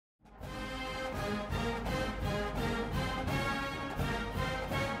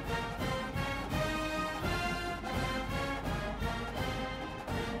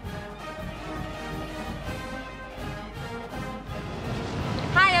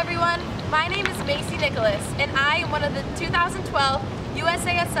everyone, my name is Maycee and I am one of the 2012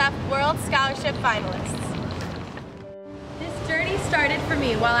 USASF World Scholarship finalists. This journey started for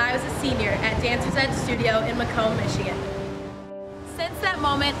me while I was a senior at Dancers Edge Studio in Macomb, Michigan. Since that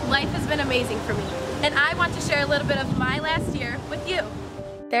moment, life has been amazing for me, and I want to share a little bit of my last year with you.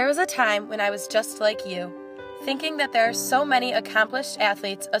 There was a time when I was just like you, thinking that there are so many accomplished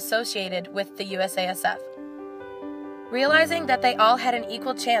athletes associated with the USASF. Realizing that they all had an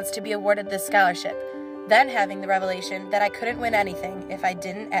equal chance to be awarded this scholarship, then having the revelation that I couldn't win anything if I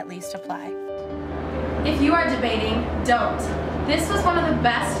didn't at least apply. If you are debating, don't. This was one of the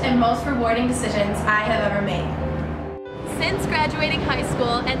best and most rewarding decisions I have ever made. Since graduating high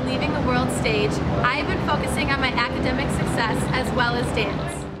school and leaving the world stage, I have been focusing on my academic success as well as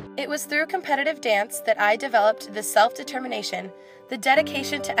dance. It was through competitive dance that I developed the self-determination, the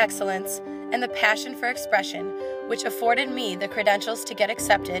dedication to excellence, and the passion for expression, which afforded me the credentials to get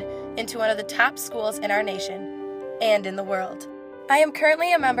accepted into one of the top schools in our nation and in the world. I am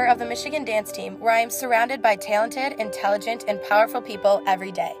currently a member of the Michigan dance team, where I am surrounded by talented, intelligent, and powerful people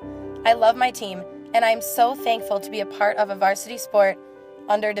every day. I love my team, and I am so thankful to be a part of a varsity sport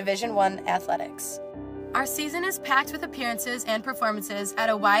under Division I athletics. Our season is packed with appearances and performances at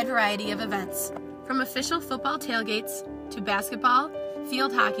a wide variety of events, from official football tailgates to basketball,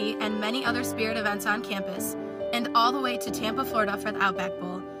 field hockey, and many other spirit events on campus, and all the way to Tampa, Florida for the Outback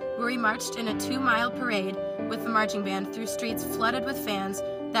Bowl, where we marched in a 2-mile parade with the marching band through streets flooded with fans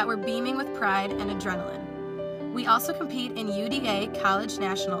that were beaming with pride and adrenaline. We also compete in UDA College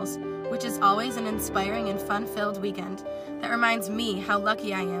Nationals, which is always an inspiring and fun-filled weekend that reminds me how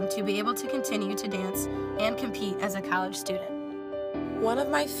lucky I am to be able to continue to dance and compete as a college student. One of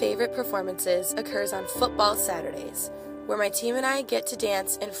my favorite performances occurs on football Saturdays, where my team and I get to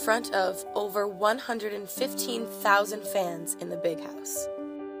dance in front of over 115,000 fans in the big house.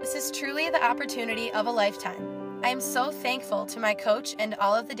 This is truly the opportunity of a lifetime. I am so thankful to my coach and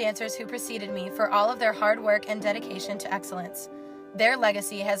all of the dancers who preceded me for all of their hard work and dedication to excellence. Their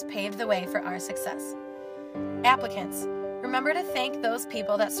legacy has paved the way for our success. Applicants, remember to thank those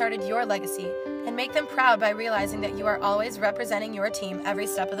people that started your legacy and make them proud by realizing that you are always representing your team every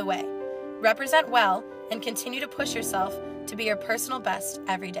step of the way. Represent well and continue to push yourself to be your personal best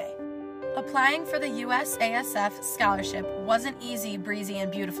every day. Applying for the USASF scholarship wasn't easy, breezy, and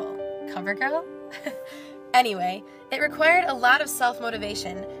beautiful. Cover girl? Anyway, it required a lot of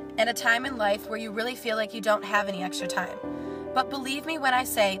self-motivation and a time in life where you really feel like you don't have any extra time. But believe me when I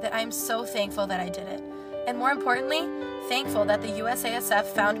say that I am so thankful that I did it. And more importantly, thankful that the USASF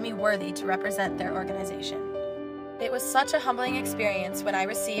found me worthy to represent their organization. It was such a humbling experience when I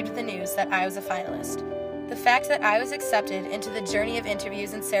received the news that I was a finalist. The fact that I was accepted into the journey of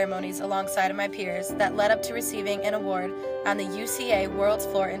interviews and ceremonies alongside of my peers that led up to receiving an award on the UCA World's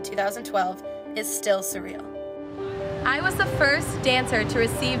Floor in 2012 is still surreal. I was the first dancer to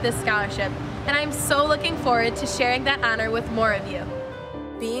receive this scholarship, and I'm so looking forward to sharing that honor with more of you.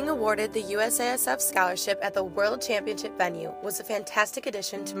 Being awarded the USASF scholarship at the World Championship venue was a fantastic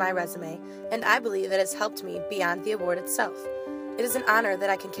addition to my resume, and I believe it has helped me beyond the award itself. It is an honor that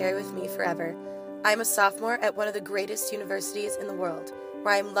I can carry with me forever. I am a sophomore at one of the greatest universities in the world,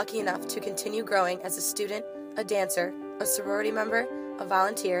 where I am lucky enough to continue growing as a student, a dancer, a sorority member, a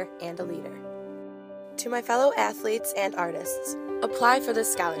volunteer, and a leader. To my fellow athletes and artists, apply for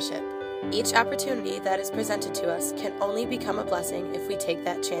this scholarship. Each opportunity that is presented to us can only become a blessing if we take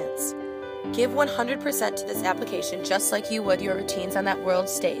that chance. Give 100% to this application just like you would your routines on that world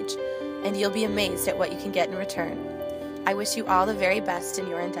stage, and you'll be amazed at what you can get in return. I wish you all the very best in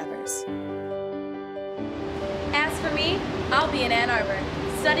your endeavors. As for me, I'll be in Ann Arbor,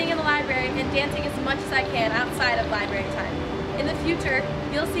 studying in the library and dancing as much as I can outside of library time. In the future,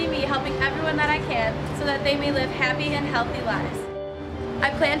 you'll see me helping everyone that I can so that they may live happy and healthy lives. I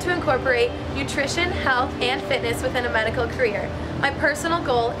plan to incorporate nutrition, health, and fitness within a medical career. My personal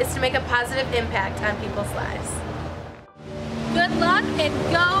goal is to make a positive impact on people's lives. Good luck and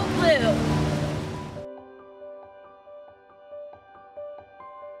go blue!